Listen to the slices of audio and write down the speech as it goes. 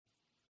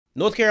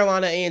North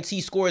Carolina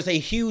A&T scores a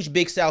huge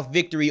Big South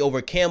victory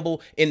over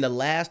Campbell in the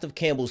last of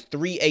Campbell's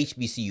 3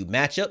 HBCU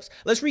matchups.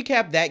 Let's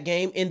recap that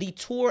game and the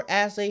tour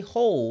as a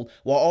whole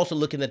while also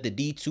looking at the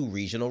D2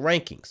 regional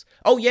rankings.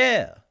 Oh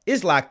yeah,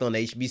 it's Locked on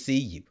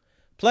HBCU.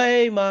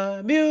 Play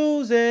my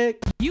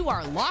music. You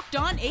are Locked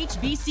on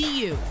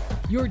HBCU,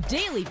 your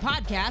daily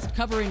podcast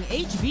covering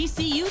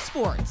HBCU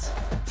sports.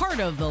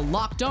 Part of the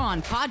Locked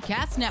On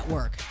Podcast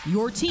Network,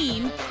 your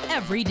team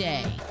every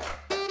day.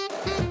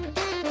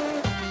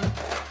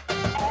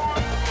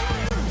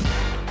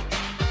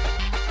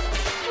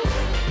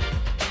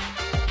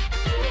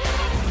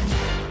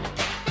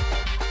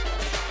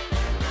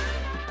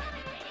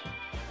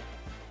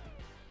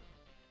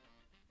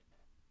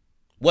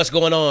 What's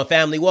going on,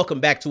 family? Welcome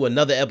back to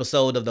another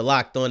episode of the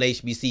Locked on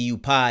HBCU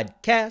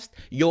podcast,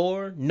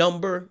 your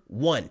number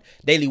one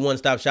daily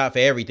one-stop shop for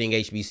everything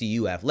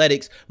HBCU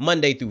athletics,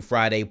 Monday through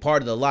Friday,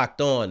 part of the Locked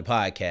on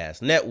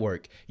Podcast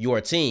Network, your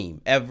team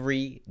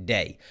every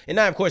day. And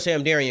I, of course,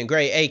 am Darian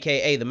Gray,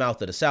 a.k.a. the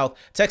Mouth of the South,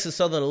 Texas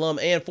Southern alum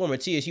and former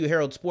TSU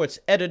Herald sports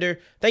editor.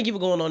 Thank you for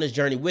going on this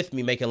journey with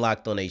me, making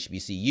Locked on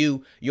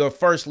HBCU your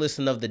first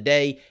listen of the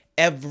day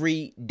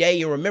every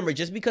day. And remember,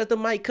 just because the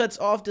mic cuts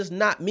off does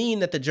not mean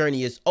that the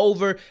journey is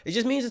over. It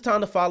just means it's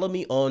time to follow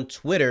me on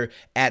Twitter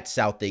at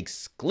South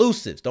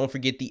Exclusives. Don't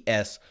forget the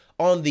S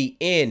on the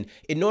end.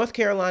 In North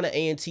Carolina,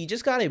 A&T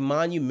just got a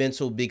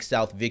monumental Big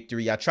South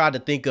victory. I tried to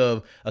think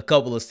of a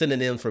couple of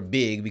synonyms for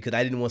big because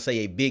I didn't want to say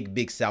a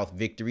big South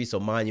victory. So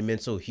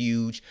monumental,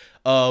 huge.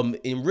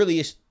 And really,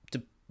 it's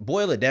to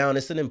boil it down,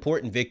 it's an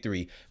important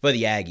victory for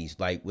the Aggies.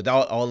 Like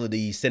without all of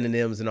the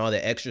synonyms and all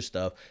the extra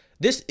stuff,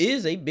 this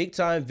is a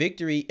big-time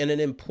victory and an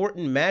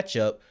important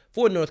matchup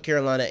for North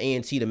Carolina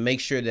A&T to make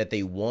sure that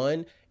they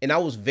won. And I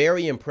was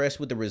very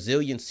impressed with the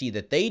resiliency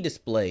that they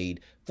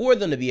displayed for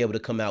them to be able to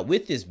come out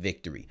with this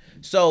victory.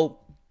 So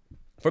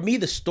for me,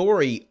 the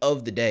story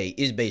of the day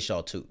is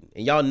Bhayshul Tuten.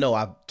 And y'all know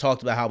I've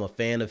talked about how I'm a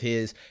fan of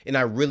his, and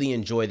I really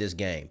enjoy this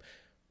game.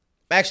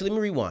 Actually, let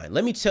me rewind.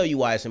 Let me tell you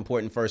why it's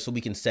important first so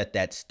we can set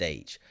that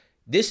stage.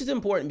 This is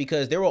important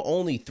because there were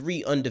only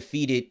 3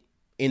 undefeated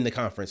in the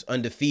conference,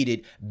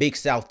 undefeated Big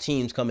South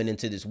teams coming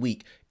into this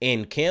week,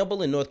 and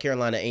Campbell and North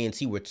Carolina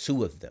A&T were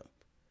 2 of them.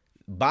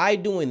 By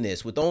doing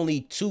this, with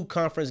only 2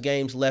 conference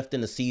games left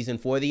in the season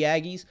for the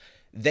Aggies,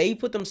 they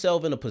put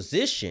themselves in a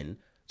position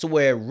to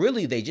where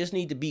really they just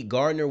need to beat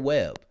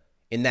Gardner-Webb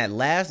in that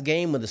last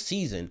game of the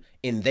season,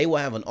 and they will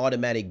have an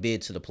automatic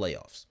bid to the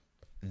playoffs.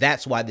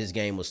 That's why this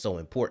game was so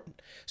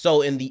important.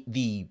 So in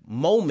the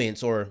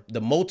moments or the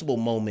multiple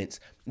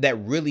moments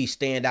that really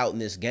stand out in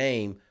this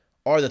game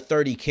are the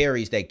 30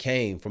 carries that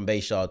came from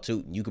Bhayshul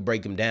Tuten. You could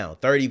break them down.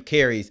 30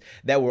 carries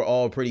that were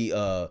all pretty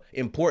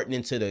important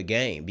into the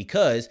game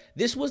because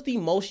this was the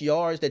most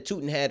yards that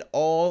Tuten had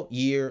all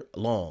year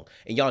long.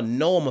 And y'all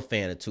know I'm a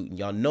fan of Tuten.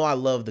 Y'all know I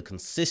love the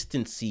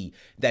consistency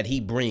that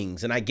he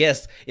brings. And I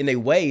guess in a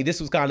way,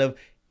 this was kind of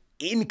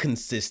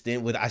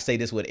inconsistent I say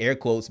this with air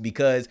quotes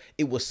because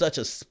it was such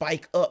a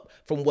spike up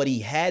from what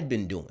he had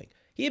been doing.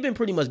 He had been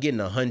pretty much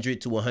getting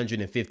 100 to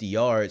 150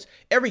 yards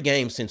every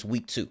game since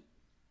week 2.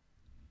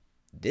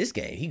 This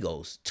game, he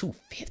goes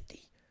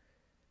 250.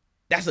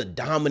 That's a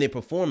dominant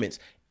performance.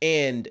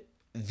 And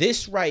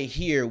this right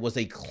here was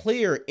a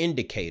clear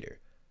indicator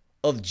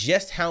of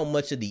just how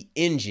much of the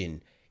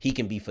engine he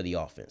can be for the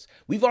offense.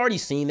 We've already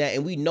seen that,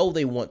 and we know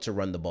they want to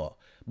run the ball.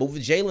 But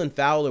with Jalen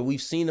Fowler,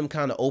 we've seen them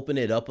kind of open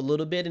it up a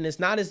little bit, and it's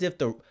not as if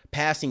the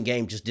passing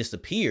game just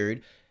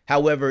disappeared.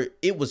 However,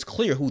 it was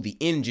clear who the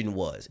engine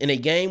was. In a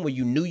game where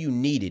you knew you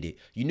needed it,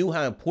 you knew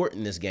how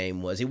important this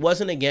game was. It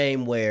wasn't a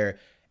game where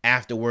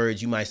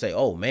afterwards you might say,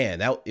 oh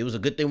man, it was a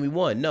good thing we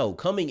won. No,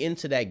 coming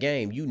into that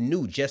game, you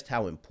knew just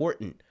how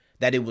important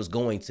that it was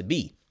going to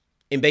be.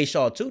 And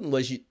Bhayshul Tuten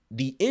was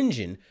the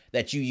engine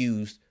that you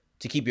used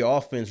to keep your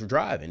offense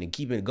driving and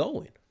keeping it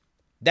going.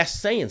 That's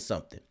saying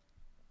something.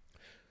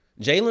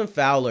 Jalen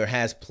Fowler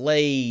has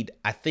played,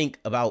 I think,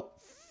 about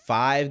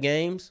 5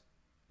 games,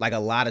 like a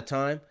lot of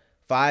time.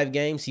 5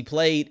 games. He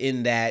played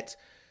in that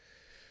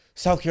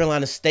South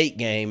Carolina State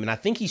game, and I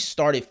think he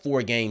started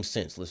 4 games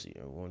since. Let's see.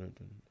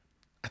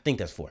 I think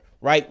that's 4,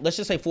 right? Let's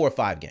just say 4 or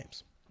 5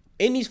 games.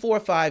 In these 4 or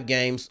 5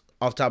 games,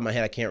 off the top of my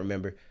head, I can't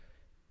remember,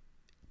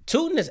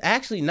 Tuten has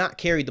actually not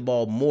carried the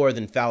ball more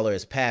than Fowler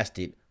has passed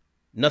it,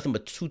 nothing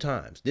but 2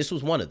 times. This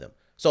was one of them.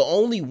 So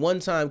only one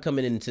time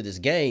coming into this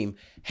game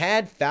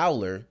had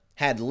Fowler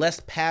had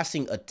less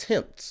passing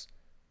attempts,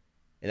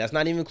 and that's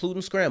not even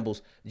including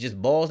scrambles,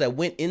 just balls that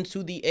went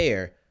into the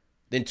air,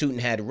 than Tuten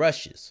had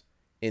rushes.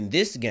 In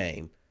this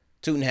game,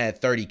 Tuten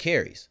had 30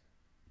 carries.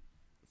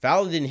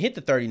 Fowler didn't hit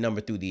the 30 number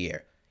through the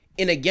air.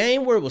 In a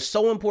game where it was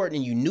so important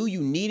and you knew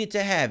you needed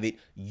to have it,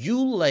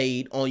 you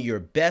laid on your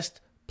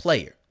best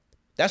player.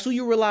 That's who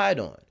you relied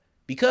on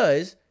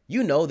because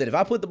you know that if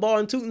I put the ball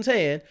in Tuten's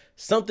hand,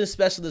 something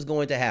special is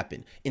going to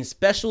happen. And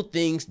special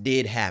things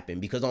did happen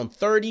because on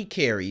 30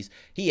 carries,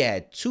 he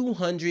had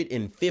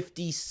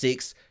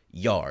 256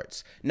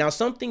 yards. Now,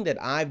 something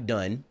that I've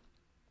done,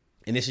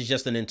 and this is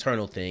just an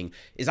internal thing,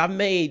 is I've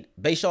made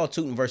Bhayshul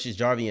Tuten versus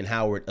Jarvian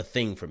Howard a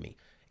thing for me.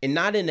 And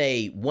not in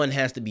a one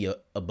has to be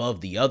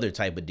above the other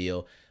type of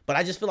deal, but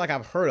I just feel like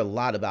I've heard a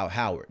lot about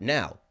Howard.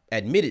 Now,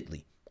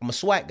 admittedly, I'm a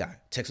SWAC guy,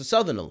 Texas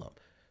Southern alum.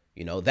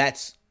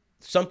 That's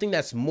something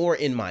that's more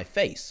in my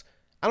face.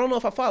 I don't know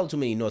if I follow too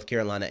many North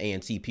Carolina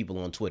A&T people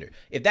on Twitter.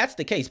 If that's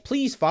the case,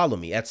 please follow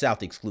me at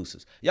South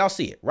Exclusives. Y'all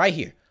see it right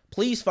here.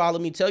 Please follow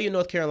me. Tell your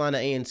North Carolina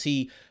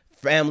A&T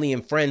family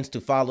and friends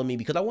to follow me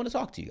because I want to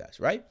talk to you guys,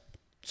 right?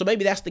 So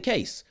maybe that's the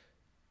case.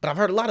 But I've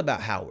heard a lot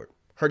about Howard.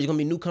 Heard he's going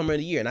to be newcomer of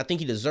the year, and I think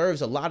he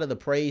deserves a lot of the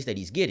praise that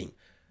he's getting.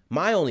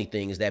 My only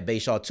thing is that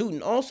Bhayshul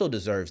Tuten also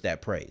deserves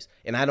that praise,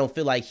 and I don't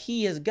feel like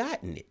he has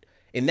gotten it.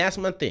 And that's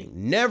my thing.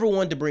 Never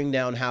one to bring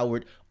down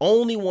Howard,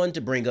 only one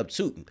to bring up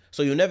Tuten.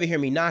 So you'll never hear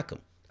me knock him.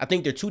 I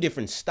think they're two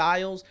different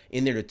styles,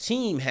 and their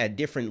team had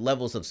different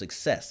levels of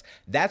success.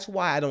 That's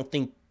why I don't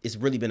think it's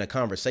really been a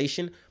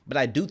conversation, but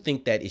I do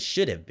think that it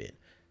should have been.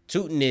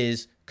 Tuten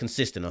is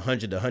consistent,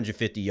 100 to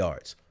 150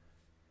 yards.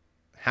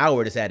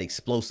 Howard has had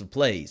explosive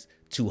plays,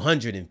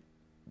 200 and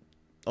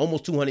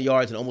almost 200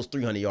 yards and almost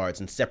 300 yards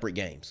in separate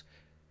games.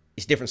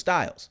 It's different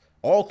styles.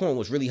 Alcorn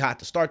was really hot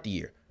to start the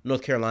year.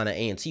 North Carolina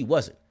A&T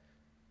wasn't.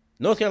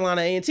 North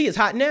Carolina A&T is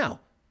hot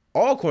now.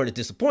 Alcorn is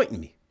disappointing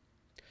me.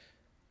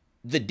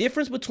 The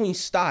difference between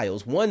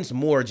styles, one's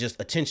more just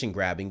attention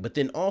grabbing, but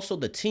then also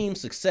the team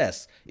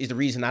success is the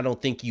reason I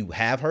don't think you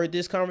have heard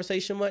this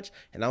conversation much,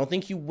 and I don't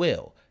think you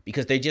will,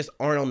 because they just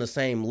aren't on the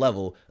same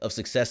level of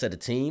success at a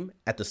team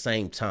at the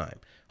same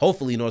time.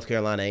 Hopefully North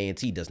Carolina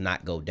A&T does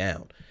not go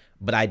down,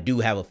 but I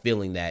do have a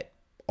feeling that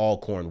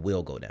Alcorn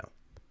will go down.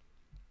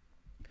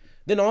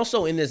 Then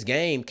also in this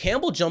game,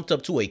 Campbell jumped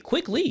up to a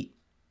quick lead.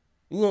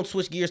 We're going to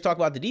switch gears, talk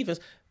about the defense.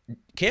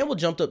 Campbell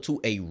jumped up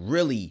to a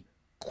really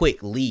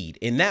quick lead,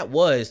 and that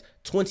was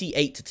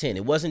 28-10.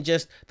 It wasn't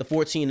just the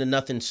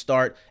 14-0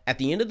 start. At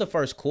the end of the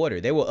first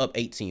quarter, they were up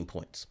 18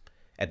 points.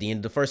 At the end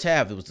of the first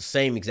half, it was the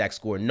same exact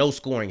score. No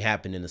scoring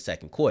happened in the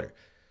second quarter.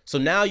 So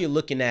now you're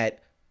looking at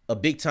a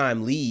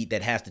big-time lead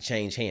that has to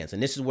change hands,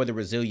 and this is where the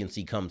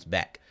resiliency comes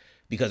back,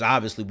 because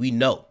obviously we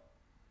know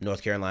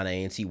North Carolina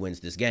A&T wins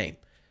this game.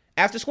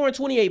 After scoring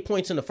 28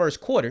 points in the first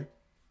quarter,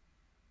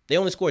 they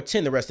only scored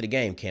 10 the rest of the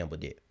game, Campbell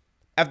did.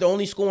 After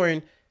only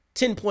scoring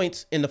 10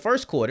 points in the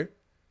first quarter,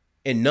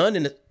 and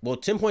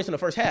 10 points in the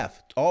first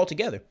half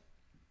altogether,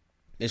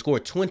 they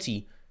scored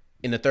 20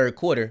 in the third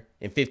quarter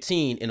and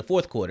 15 in the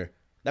fourth quarter.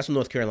 That's what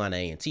North Carolina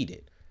A&T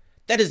did.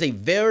 That is a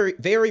very,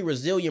 very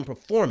resilient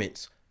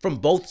performance from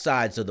both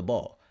sides of the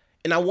ball.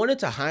 And I wanted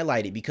to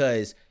highlight it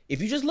because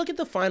if you just look at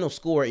the final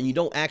score and you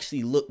don't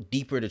actually look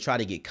deeper to try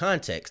to get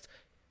context,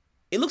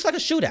 it looks like a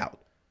shootout.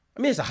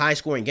 I mean, it's a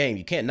high-scoring game.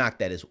 You can't knock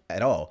that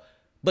at all.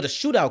 But a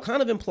shootout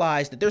kind of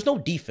implies that there's no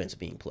defense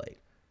being played.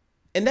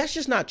 And that's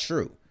just not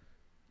true.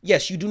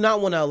 Yes, you do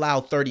not want to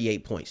allow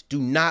 38 points. Do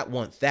not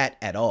want that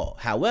at all.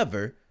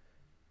 However,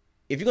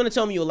 if you're going to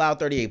tell me you allowed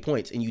 38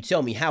 points and you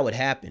tell me how it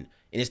happened,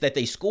 and it's that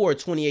they scored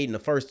 28 in the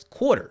first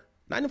quarter,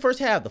 not in the first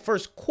half, the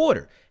first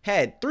quarter,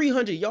 had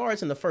 300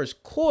 yards in the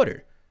first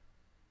quarter,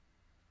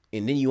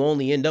 and then you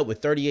only end up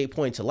with 38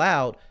 points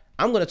allowed,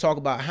 I'm going to talk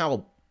about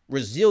how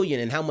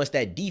resilient and how much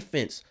that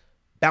defense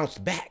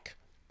bounced back.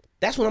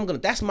 That's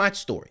my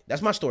story.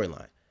 That's my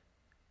storyline.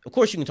 Of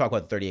course, you can talk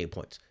about the 38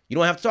 points. You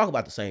don't have to talk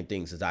about the same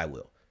things as I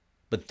will.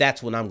 But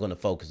that's what I'm going to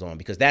focus on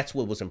because that's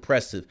what was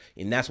impressive,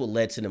 and that's what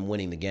led to them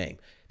winning the game.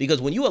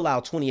 Because when you allow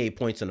 28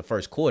 points in the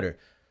first quarter,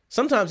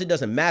 sometimes it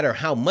doesn't matter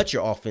how much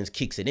your offense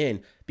kicks it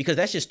in because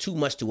that's just too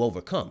much to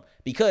overcome.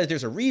 Because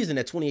there's a reason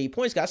that 28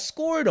 points got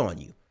scored on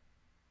you.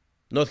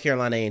 North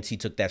Carolina A&T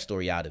took that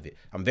story out of it.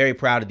 I'm very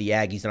proud of the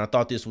Aggies, and I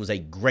thought this was a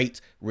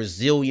great,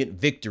 resilient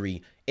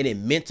victory, and it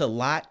meant a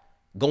lot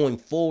going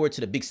forward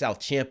to the Big South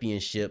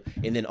Championship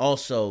and then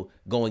also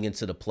going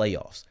into the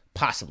playoffs.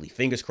 Possibly,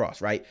 fingers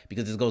crossed, right?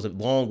 Because this goes a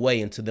long way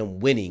into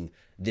them winning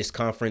this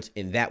conference,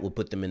 and that will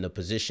put them in the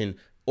position,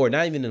 or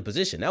not even in a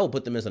position, that will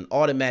put them as an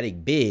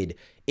automatic bid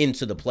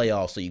into the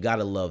playoffs, so you got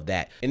to love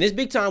that. And this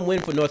big-time win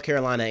for North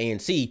Carolina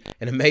A&T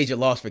and a major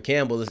loss for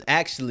Campbell is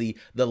actually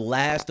the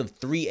last of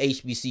 3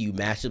 HBCU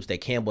matchups that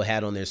Campbell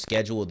had on their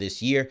schedule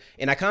this year,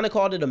 and I kind of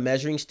called it a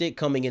measuring stick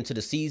coming into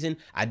the season.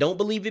 I don't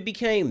believe it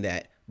became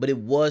that, but it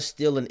was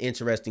still an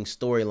interesting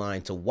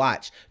storyline to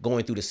watch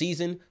going through the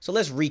season. So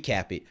let's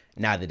recap it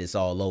now that it's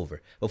all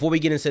over. Before we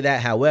get into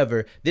that,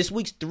 however, this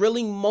week's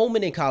thrilling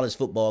moment in college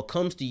football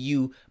comes to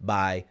you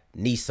by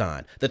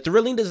Nissan. The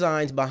thrilling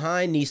designs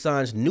behind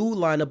Nissan's new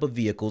lineup of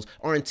vehicles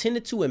are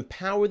intended to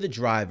empower the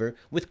driver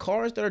with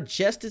cars that are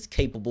just as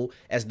capable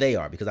as they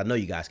are, because I know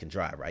you guys can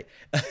drive, right?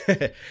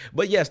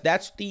 But yes,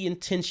 that's the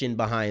intention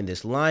behind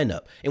this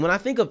lineup. And when I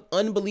think of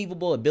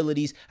unbelievable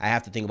abilities, I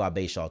have to think about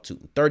Bhayshul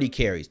Tuten. 30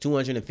 carries,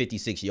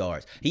 256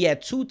 yards. He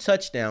had 2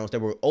 touchdowns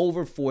that were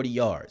over 40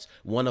 yards,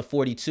 one of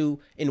 42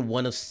 and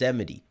one of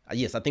 70.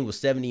 Yes, I think it was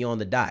 70 on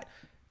the dot.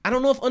 I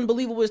don't know if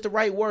unbelievable is the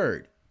right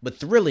word, but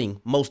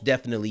thrilling most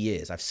definitely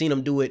is. I've seen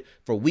him do it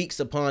for weeks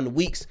upon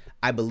weeks.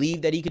 I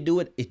believe that he could do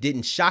it. It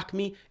didn't shock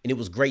me, and it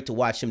was great to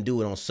watch him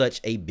do it on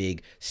such a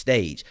big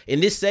stage.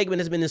 And this segment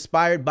has been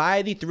inspired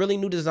by the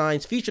thrilling new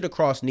designs featured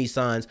across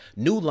Nissan's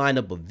new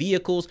lineup of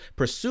vehicles.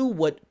 Pursue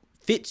what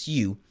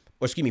pursue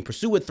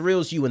what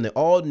thrills you in the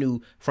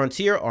all-new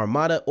Frontier,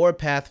 Armada, or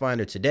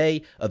Pathfinder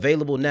today.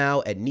 Available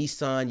now at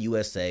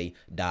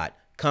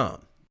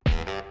nissanusa.com.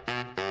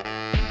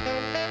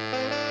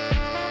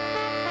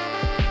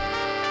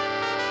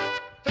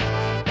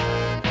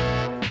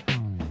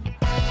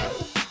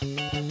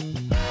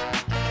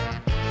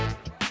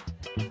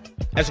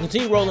 As we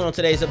continue rolling on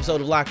today's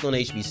episode of Locked On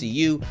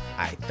HBCU,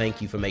 I thank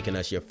you for making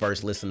us your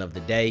first listen of the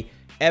day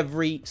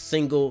every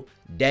single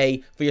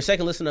day. For your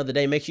second listen of the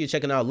day, make sure you're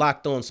checking out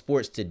Locked On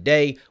Sports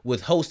Today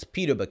with host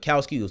Peter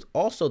Bukowski, who's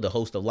also the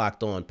host of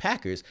Locked On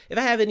Packers. If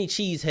I have any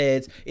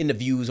cheeseheads in the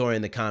views or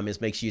in the comments,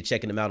 make sure you're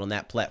checking them out on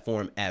that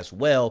platform as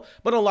well.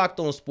 But on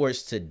Locked On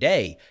Sports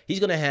Today, he's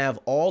going to have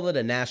all of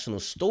the national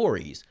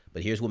stories.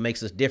 But here's what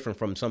makes us different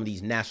from some of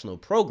these national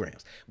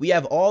programs. We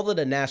have all of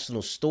the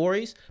national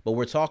stories, but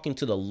we're talking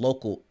to the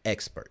local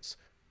experts.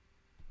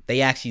 They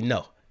actually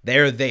know.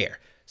 They're there.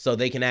 So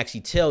they can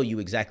actually tell you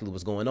exactly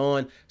what's going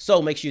on.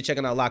 So make sure you're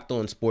checking out Locked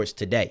On Sports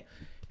Today.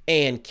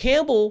 And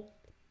Campbell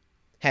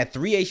had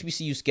 3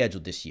 HBCUs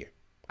scheduled this year.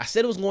 I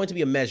said it was going to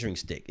be a measuring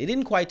stick. It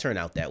didn't quite turn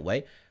out that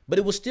way, but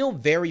it was still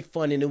very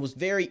fun and it was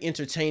very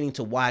entertaining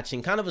to watch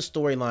and kind of a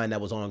storyline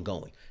that was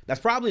ongoing.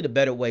 That's probably the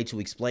better way to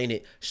explain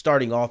it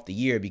starting off the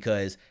year,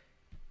 because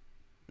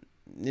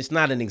it's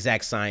not an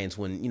exact science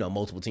when,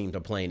 multiple teams are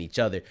playing each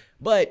other,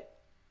 but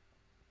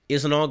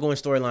it's an ongoing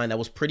storyline that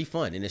was pretty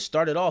fun, and it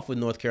started off with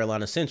North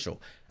Carolina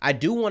Central. I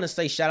do want to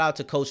say shout out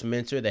to Coach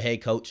Mentor, the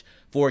head coach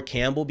for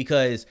Campbell,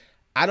 because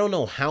I don't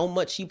know how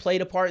much he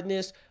played a part in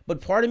this, but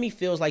part of me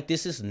feels like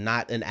this is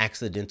not an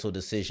accidental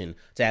decision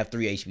to have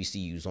 3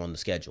 HBCUs on the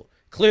schedule.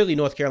 Clearly,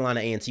 North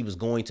Carolina A&T was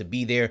going to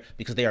be there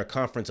because they are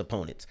conference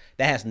opponents.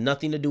 That has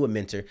nothing to do with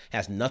Mentor,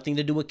 has nothing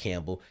to do with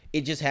Campbell.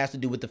 It just has to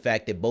do with the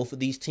fact that both of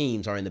these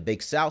teams are in the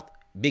Big South,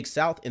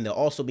 and they'll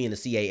also be in the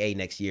CAA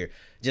next year,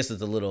 just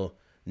as a little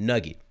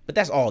nugget. But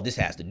that's all this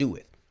has to do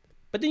with.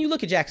 But then you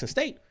look at Jackson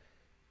State.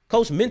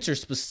 Coach Mentor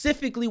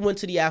specifically went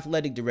to the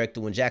athletic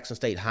director when Jackson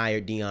State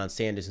hired Deion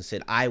Sanders and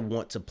said, I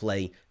want to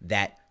play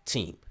that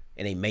team.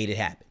 And they made it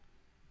happen.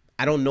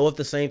 I don't know if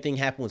the same thing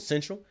happened with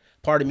Central.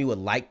 Part of me would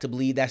like to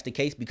believe that's the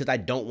case because I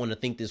don't want to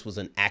think this was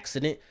an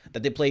accident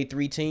that they played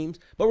 3 teams.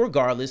 But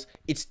regardless,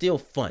 it's still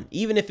fun.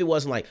 Even if it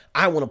wasn't like,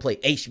 I want to play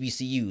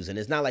HBCUs. And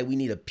it's not like we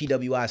need a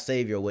PWI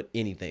savior with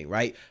anything,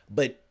 right?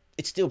 But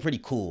it's still pretty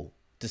cool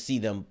to see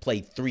them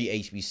play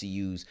 3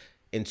 HBCUs,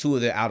 and 2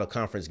 of their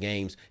out-of-conference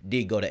games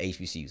did go to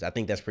HBCUs. I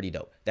think that's pretty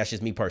dope. That's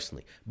just me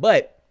personally.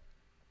 But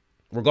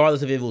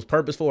regardless of if it was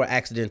purposeful or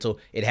accidental,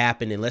 it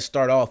happened. And let's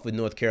start off with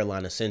North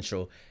Carolina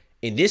Central.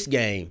 In this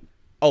game,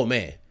 oh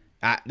man,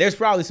 there's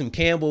probably some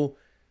Campbell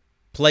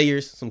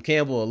players, some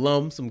Campbell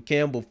alums, some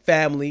Campbell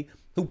family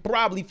who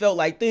probably felt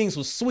like things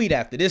was sweet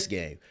after this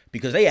game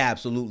because they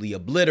absolutely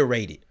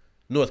obliterated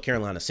North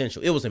Carolina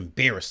Central. It was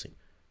embarrassing.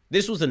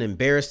 This was an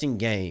embarrassing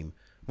game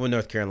for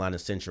North Carolina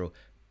Central,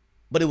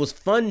 but it was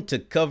fun to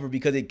cover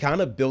because it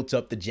kind of built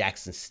up the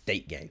Jackson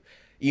State game.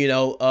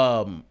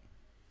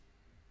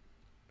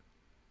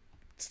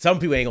 Some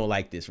people ain't gonna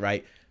like this,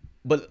 right?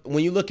 But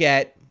when you look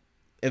at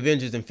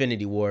Avengers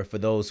Infinity War, for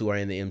those who are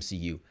in the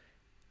MCU,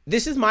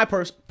 this is my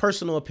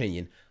personal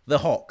opinion. The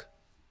Hulk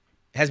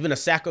has been a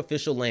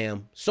sacrificial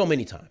lamb so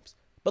many times.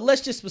 But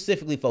let's just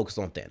specifically focus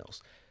on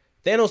Thanos.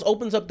 Thanos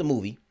opens up the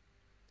movie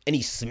and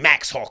he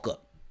smacks Hulk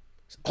up.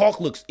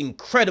 Hulk looks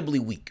incredibly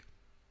weak.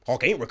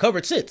 Hulk ain't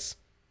recovered since,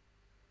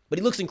 but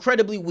he looks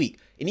incredibly weak.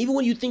 And even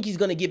when you think he's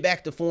going to get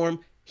back to form,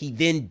 he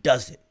then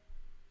doesn't.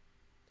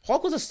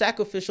 Hulk was a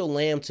sacrificial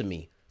lamb to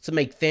me to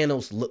make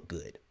Thanos look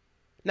good.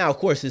 Now, of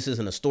course, this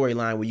isn't a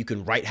storyline where you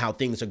can write how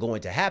things are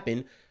going to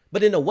happen,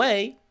 but in a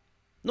way,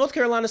 North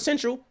Carolina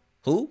Central,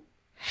 who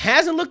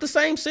hasn't looked the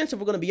same since, if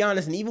we're going to be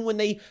honest, and even when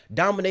they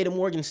dominated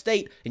Morgan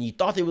State and you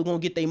thought they were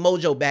going to get their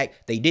mojo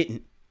back, they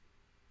didn't.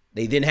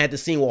 They then had the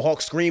scene where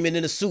Hulk screaming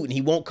in a suit and he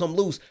won't come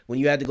loose when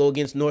you had to go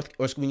against when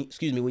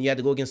you had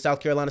to go against South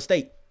Carolina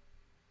State.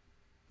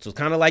 So it's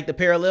kind of like the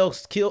parallel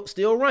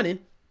still running.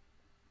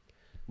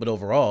 But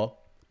overall,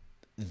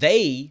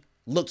 they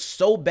looked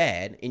so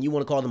bad, and you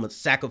want to call them a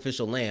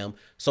sacrificial lamb,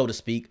 so to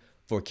speak,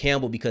 for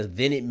Campbell, because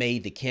then it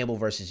made the Campbell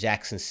versus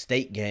Jackson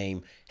State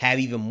game have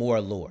even more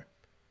allure.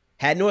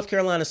 Had North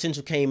Carolina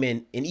Central came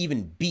in and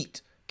even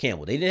beat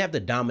Campbell, they didn't have to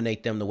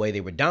dominate them the way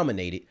they were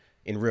dominated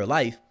in real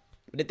life,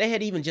 but if they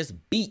had even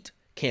just beat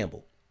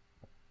Campbell,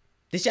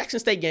 this Jackson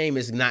State game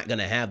is not going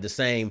to have the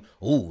same,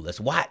 ooh,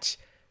 let's watch.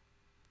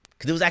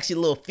 Because it was actually a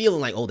little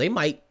feeling like, oh, they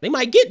might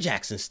get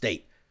Jackson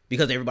State,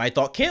 because everybody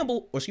thought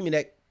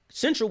that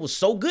Central was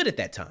so good at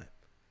that time.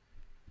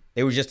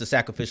 They were just a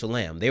sacrificial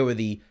lamb. They were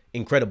the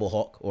Incredible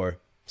Hulk, or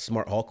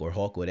Smart Hulk, or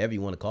Hulk, whatever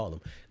you want to call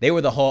them. They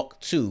were the Hulk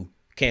to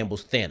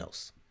Campbell's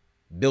Thanos.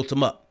 Built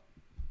him up.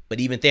 But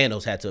even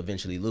Thanos had to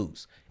eventually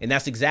lose. And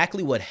that's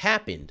exactly what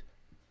happened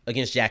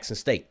against Jackson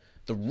State.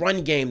 The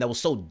run game that was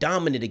so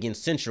dominant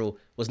against Central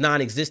was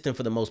non-existent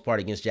for the most part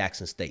against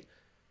Jackson State.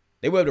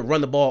 They were able to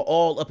run the ball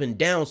all up and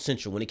down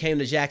Central. When it came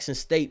to Jackson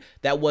State,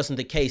 that wasn't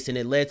the case, and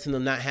it led to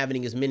them not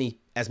having as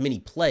many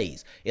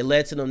plays. It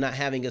led to them not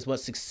having as much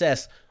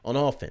success on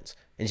offense.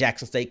 and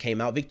Jackson State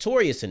came out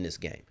victorious in this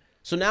game.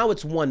 So now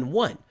it's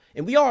 1-1.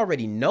 And we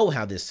already know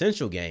how this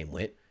Central game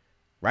went,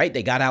 right?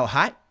 They got out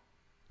hot,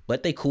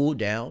 but they cooled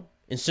down,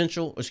 and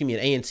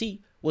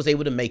A&T was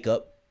able to make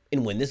up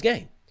and win this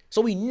game. So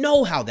we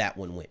know how that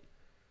one went.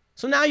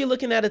 So now you're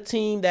looking at a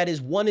team that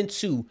is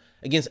 1-2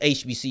 against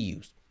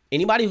HBCUs.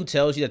 Anybody who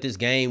tells you that this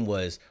game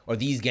was, or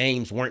these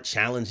games weren't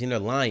challenging, they're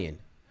lying.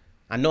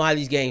 I know how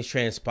these games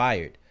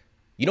transpired.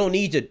 You don't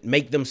need to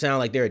make them sound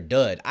like they're a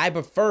dud. I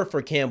prefer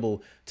for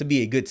Campbell to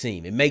be a good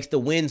team. It makes the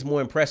wins more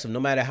impressive no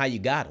matter how you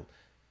got them.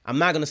 I'm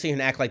not going to sit here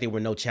and act like they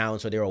were no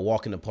challenge or they were a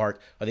walk in the park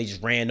or they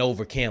just ran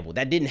over Campbell.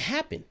 That didn't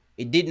happen.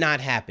 It did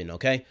not happen,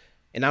 okay?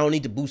 And I don't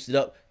need to boost it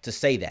up to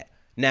say that.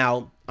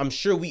 Now, I'm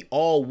sure we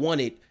all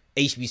wanted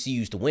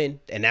HBCUs to win,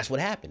 and that's what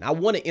happened. I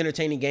wanted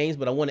entertaining games,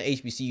 but I wanted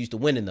HBCUs to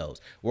win in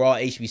those. We're all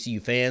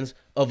HBCU fans.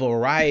 A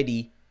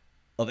variety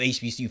of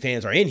HBCU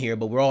fans are in here,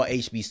 but we're all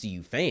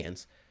HBCU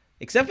fans.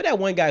 Except for that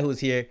one guy who was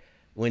here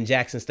when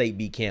Jackson State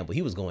beat Campbell.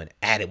 He was going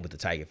at it with the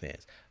Tiger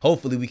fans.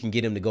 Hopefully we can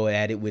get him to go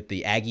at it with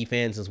the Aggie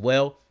fans as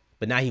well.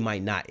 But now he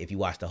might not if you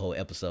watch the whole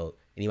episode.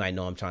 And he might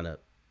know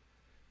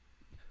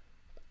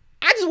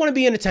I just want to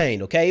be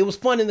entertained, okay? It was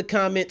fun in the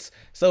comments,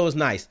 so it was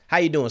nice. How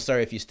you doing, sir,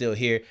 if you're still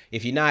here?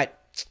 If you're not,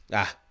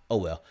 oh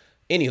well.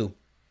 Anywho,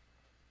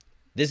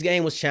 this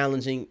game was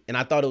challenging, and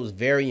I thought it was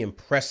very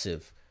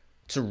impressive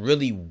to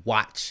really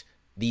watch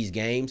these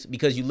games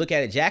because you look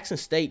at it, Jackson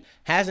State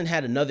hasn't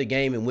had another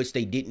game in which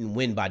they didn't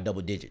win by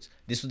double digits.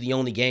 This was the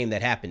only game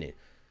that happened in.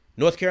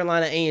 North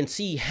Carolina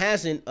A&T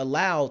hasn't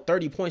allowed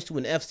 30 points to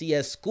an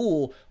FCS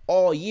school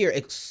all year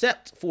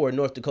except for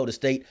North Dakota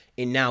State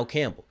and now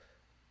Campbell.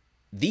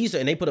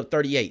 And they put up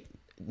 38.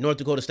 North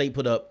Dakota State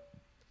put up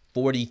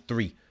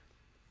 43.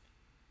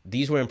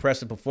 These were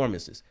impressive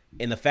performances.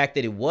 And the fact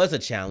that it was a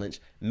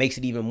challenge makes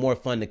it even more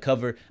fun to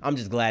cover. I'm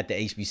just glad the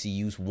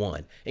HBCUs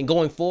won. And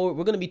going forward,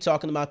 we're going to be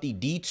talking about the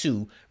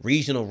D2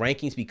 regional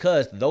rankings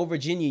because though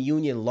Virginia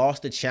Union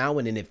lost to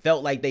Chowan and it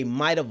felt like they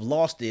might have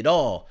lost it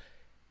all,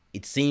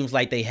 it seems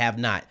like they have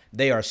not.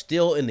 They are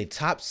still in the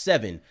top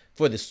 7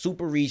 for the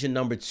Super Region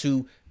number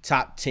 2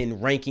 top 10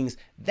 rankings.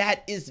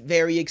 That is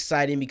very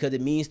exciting because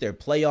it means their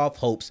playoff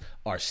hopes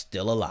are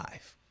still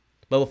alive.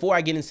 But before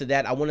I get into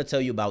that, I want to tell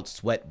you about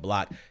Sweat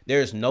Block. There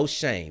is no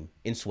shame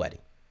in sweating.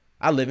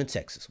 I live in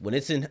Texas. When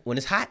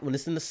it's hot, when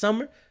it's in the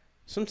summer,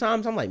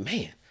 sometimes I'm like,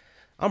 man,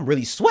 I'm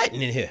really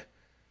sweating in here.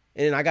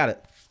 And then I got to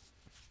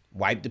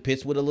wipe the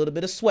pits with a little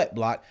bit of Sweat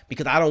Block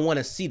because I don't want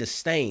to see the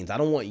stains. I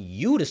don't want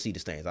you to see the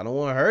stains. I don't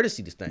want her to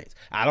see the stains.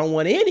 I don't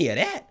want any of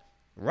that,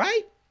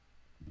 right?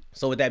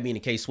 So with that being the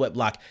case, Sweat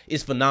Block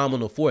is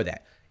phenomenal for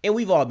that. And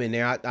we've all been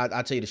there.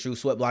 I'll tell you the truth.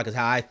 Sweat Block is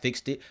how I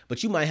fixed it.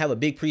 But you might have a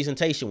big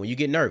presentation where you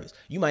get nervous.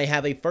 You might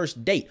have a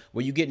first date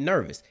where you get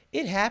nervous.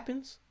 It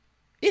happens.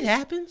 It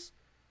happens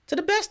to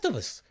the best of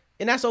us.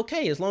 And that's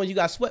okay. As long as you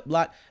got Sweat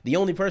Block, the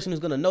only person who's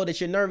going to know that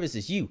you're nervous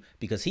is you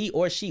because he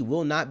or she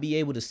will not be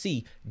able to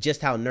see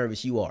just how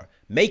nervous you are.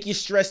 Make your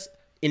stress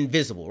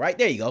invisible, right?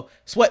 There you go.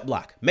 Sweat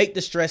Block. Make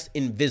the stress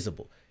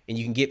invisible. And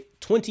you can get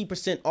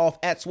 20% off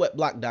at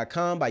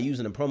sweatblock.com by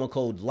using the promo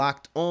code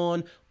LOCKED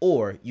ON,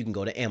 or you can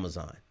go to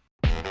Amazon.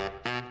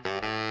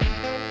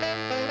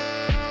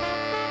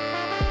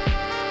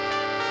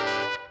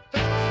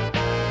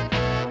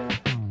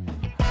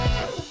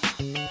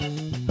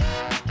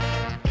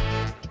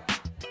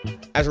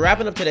 As we're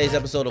wrapping up today's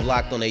episode of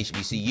Locked On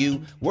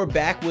HBCU, we're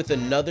back with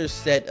another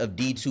set of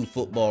D2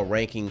 football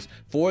rankings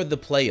for the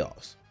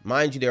playoffs.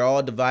 Mind you, they're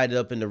all divided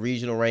up into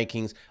regional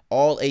rankings.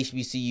 All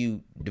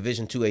HBCU,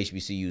 Division II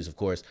HBCUs, of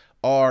course,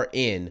 are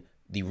in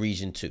the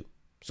Region 2.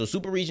 So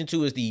Super Region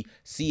 2 is the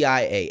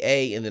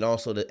CIAA and then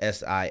also the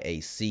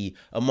SIAC,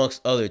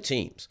 amongst other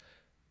teams.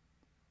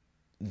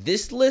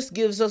 This list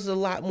gives us a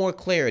lot more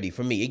clarity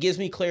for me. It gives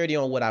me clarity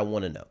on what I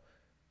want to know.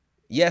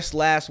 Yes,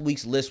 last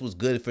week's list was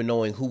good for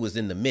knowing who was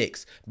in the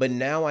mix, but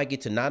now I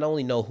get to not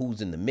only know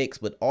who's in the mix,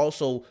 but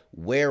also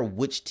where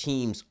which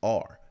teams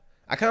are.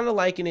 I kind of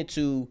liken it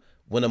to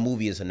when a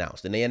movie is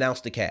announced and they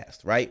announce the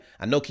cast, right?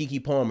 I know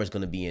Keke Palmer is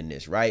going to be in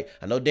this, right?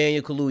 I know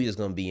Daniel Kaluuya is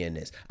going to be in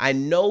this. I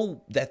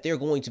know that they're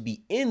going to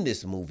be in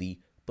this movie,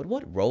 but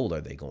what role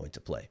are they going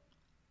to play?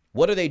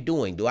 What are they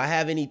doing? Do I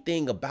have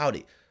anything about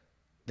it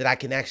that I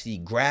can actually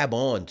grab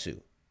on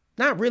to?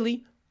 Not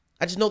really.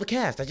 I just know the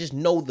cast. I just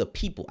know the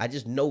people. I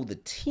just know the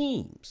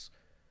teams.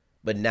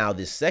 But now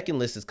this second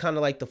list is kind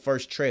of like the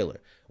first trailer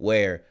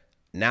where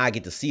now I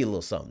get to see a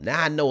little something.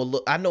 Now I know a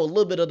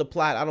little bit of the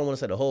plot. I don't want to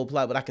say the whole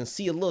plot, but I can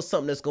see a little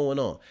something that's going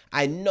on.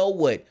 I know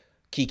what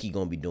Keke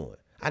going to be doing.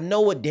 I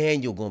know what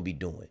Daniel going to be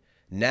doing.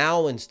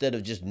 Now, instead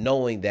of just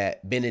knowing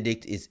that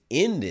Benedict is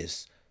in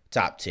this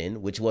top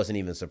 10, which wasn't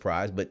even a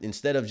surprise, but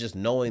instead of just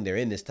knowing they're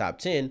in this top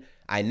 10,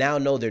 I now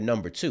know they're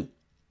number 2.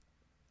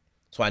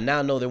 So I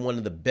now know they're one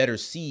of the better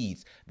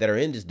seeds that are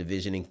in this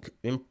division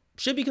and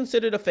should be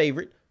considered a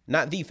favorite,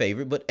 not the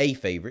favorite, but a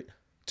favorite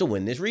to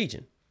win this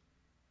region.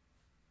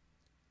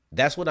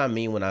 That's what I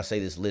mean when I say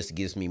this list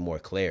gives me more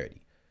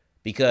clarity,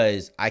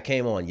 because I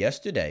came on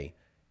yesterday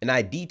and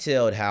I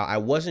detailed how I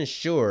wasn't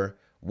sure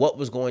what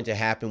was going to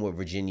happen with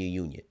Virginia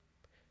Union.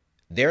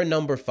 They're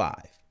number 5.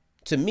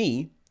 To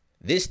me,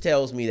 this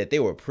tells me that they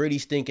were pretty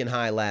stinking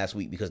high last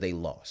week because they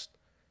lost.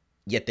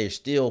 Yet they're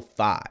still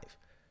 5.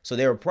 So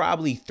they were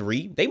probably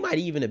 3. They might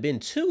even have been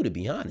 2, to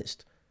be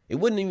honest. It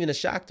wouldn't even have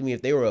shocked me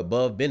if they were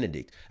above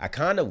Benedict. I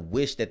kind of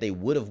wish that they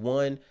would have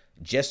won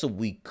just so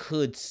we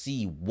could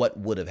see what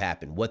would have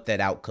happened, what that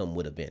outcome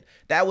would have been.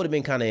 That would have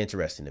been kind of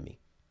interesting to me.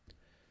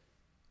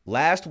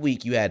 Last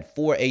week, you had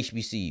 4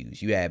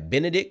 HBCUs. You had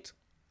Benedict,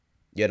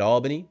 you had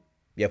Albany,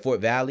 you had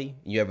Fort Valley,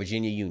 and you had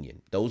Virginia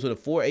Union. Those were the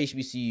 4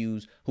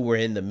 HBCUs who were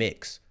in the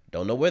mix.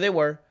 Don't know where they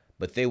were,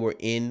 but they were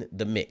in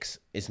the mix.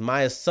 It's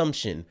my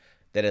assumption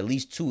that at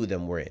least 2 of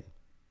them were in.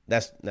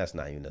 That's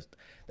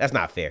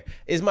not fair.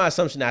 It's my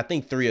assumption that I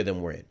think 3 of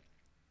them were in.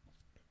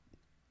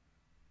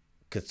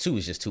 Because 2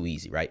 is just too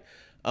easy, right?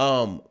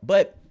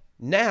 But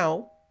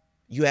now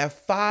you have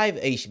 5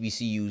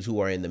 HBCUs who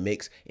are in the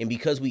mix. And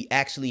because we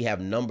actually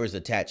have numbers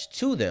attached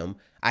to them,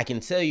 I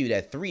can tell you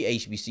that 3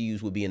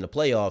 HBCUs will be in the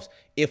playoffs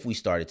if we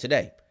started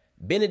today.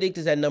 Benedict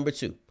is at number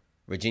 2.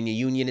 Virginia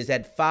Union is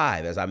at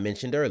 5, as I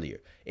mentioned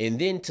earlier. And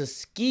then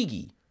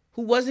Tuskegee,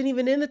 who wasn't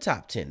even in the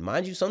top 10.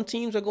 Mind you, some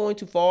teams are going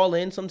to fall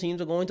in, some teams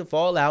are going to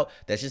fall out.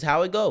 That's just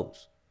how it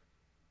goes.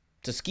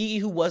 Tuskegee,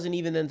 who wasn't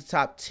even in the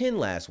top 10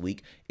 last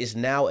week, is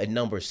now at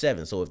number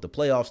 7. So if the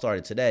playoffs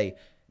started today,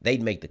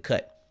 they'd make the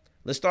cut.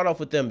 Let's start off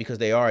with them because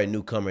they are a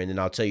newcomer, and then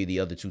I'll tell you the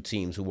other 2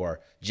 teams who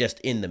are just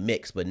in the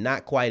mix, but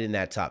not quite in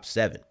that top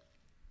 7.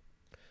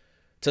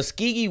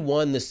 Tuskegee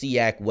won the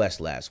SEAC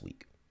West last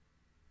week.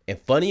 And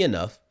funny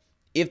enough,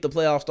 if the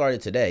playoffs started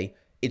today,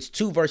 it's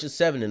 2 versus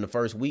 7 in the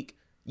first week.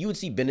 You would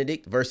see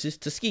Benedict versus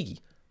Tuskegee.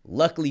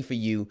 Luckily for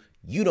you,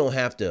 you don't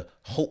have to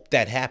hope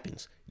that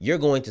happens. You're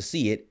going to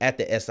see it at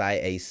the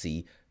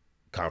SIAC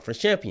Conference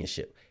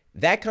Championship.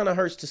 That kind of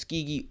hurts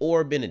Tuskegee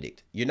or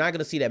Benedict. You're not going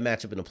to see that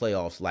matchup in the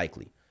playoffs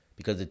likely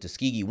because if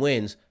Tuskegee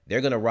wins,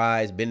 they're going to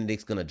rise.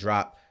 Benedict's going to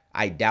drop.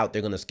 I doubt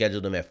they're going to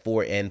schedule them at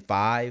 4 and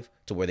 5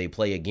 to where they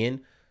play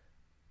again.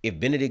 If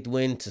Benedict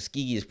wins,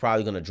 Tuskegee is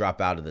probably going to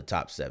drop out of the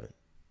top 7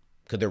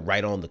 because they're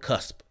right on the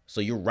cusp. So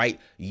you're right.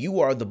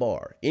 You are the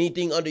bar.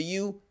 Anything under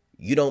you,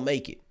 you don't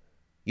make it.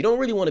 You don't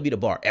really want to be the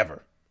bar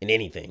ever in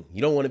anything.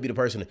 You don't want to be the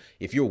person,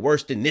 if you're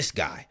worse than this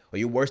guy or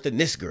you're worse than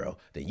this girl,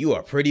 then you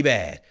are pretty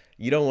bad.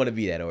 You don't want to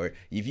be that. Or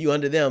if you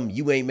under them,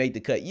 you ain't made the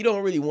cut. You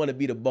don't really want to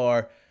be the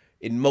bar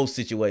in most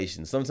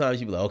situations. Sometimes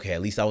you be like, okay,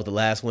 at least I was the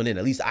last one in.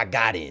 At least I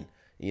got in,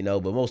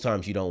 but most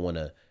times you don't want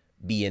to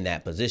be in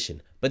that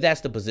position. But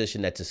that's the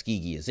position that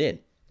Tuskegee is in.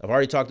 I've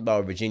already talked about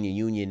what Virginia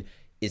Union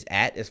is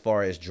at as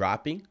far as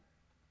dropping.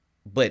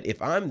 But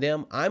if I'm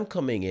them, I'm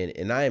coming in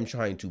and I am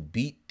trying to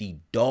beat the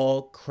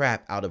dog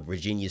crap out of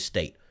Virginia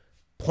State.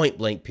 Point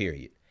blank,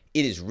 period.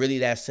 It is really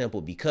that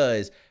simple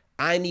because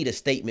I need a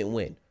statement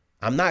win.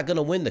 I'm not going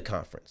to win the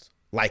conference.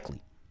 Likely.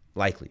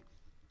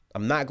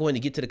 I'm not going to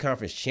get to the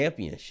conference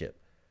championship.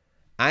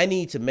 I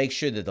need to make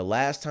sure that the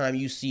last time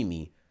you see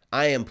me,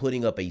 I am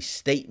putting up a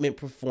statement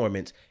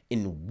performance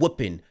in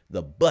whooping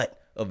the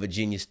butt of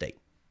Virginia State.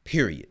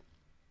 Period.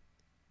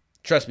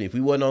 Trust me, if we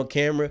wasn't on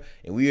camera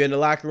and we were in the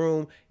locker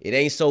room, it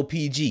ain't so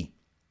PG.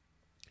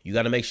 You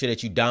got to make sure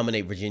that you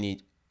dominate Virginia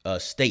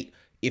State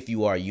if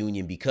you are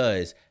Union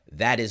because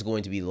that is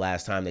going to be the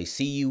last time they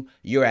see you.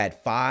 You're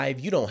at 5.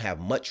 You don't have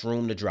much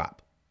room to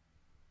drop.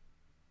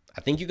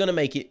 I think you're going to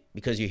make it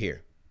because you're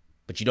here,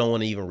 but you don't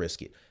want to even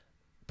risk it.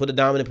 Put a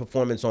dominant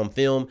performance on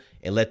film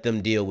and let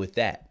them deal with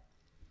that.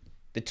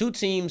 The 2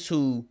 teams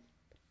who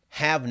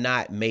have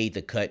not made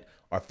the cut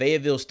are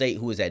Fayetteville State,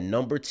 who is at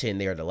number 10.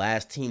 They are the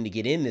last team to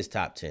get in this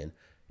top 10.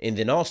 And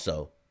then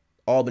also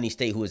Albany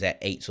State, who is at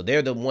 8. So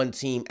they're the one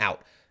team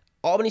out.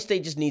 Albany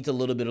State just needs a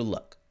little bit of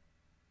luck.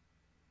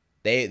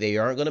 They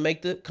aren't going to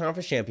make the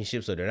conference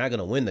championship, so they're not going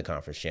to win the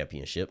conference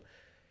championship.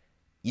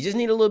 You just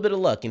need a little bit of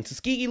luck. And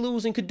Tuskegee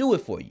losing could do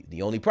it for you.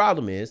 The only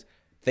problem is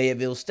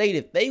Fayetteville State,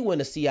 if they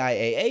win a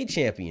CIAA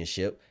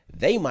championship,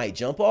 they might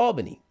jump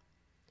Albany.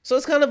 So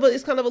it's kind of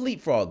a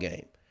leapfrog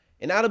game.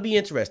 And that'll be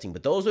interesting.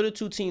 But those are the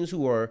 2 teams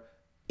who are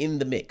in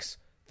the mix.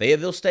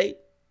 Fayetteville State,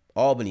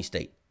 Albany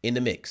State in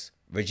the mix.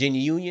 Virginia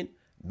Union,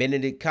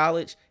 Benedict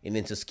College, and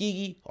then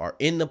Tuskegee are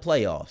in the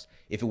playoffs.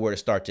 If it were to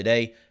start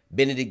today,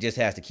 Benedict just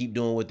has to keep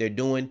doing what they're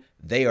doing.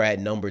 They are at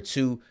number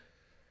 2.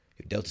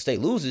 If Delta State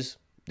loses,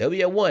 they'll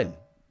be at 1.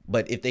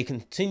 But if they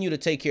continue to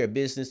take care of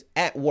business,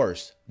 at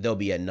worst, they'll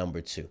be at number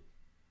 2.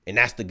 And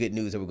that's the good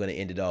news that we're going to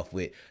end it off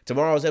with.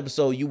 Tomorrow's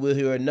episode, you will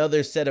hear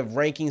another set of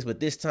rankings, but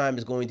this time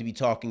is going to be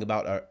talking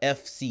about our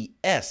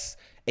FCS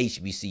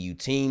HBCU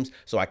teams.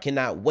 So I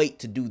cannot wait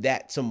to do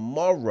that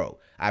tomorrow.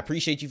 I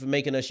appreciate you for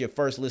making us your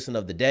first listen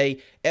of the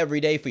day.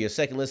 Every day for your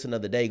second listen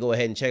of the day, go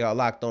ahead and check out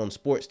Locked On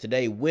Sports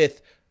Today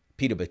with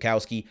Peter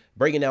Bukowski,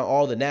 breaking down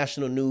all the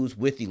national news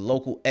with the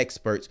local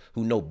experts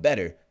who know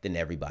better than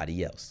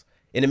everybody else.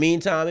 In the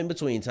meantime, in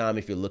between time,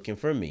 if you're looking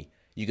for me,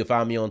 you can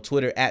find me on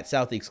Twitter at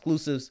South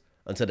Exclusives.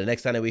 Until the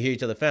next time that we hear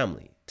each other,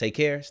 family, take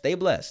care, stay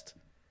blessed.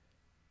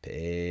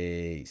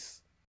 Peace.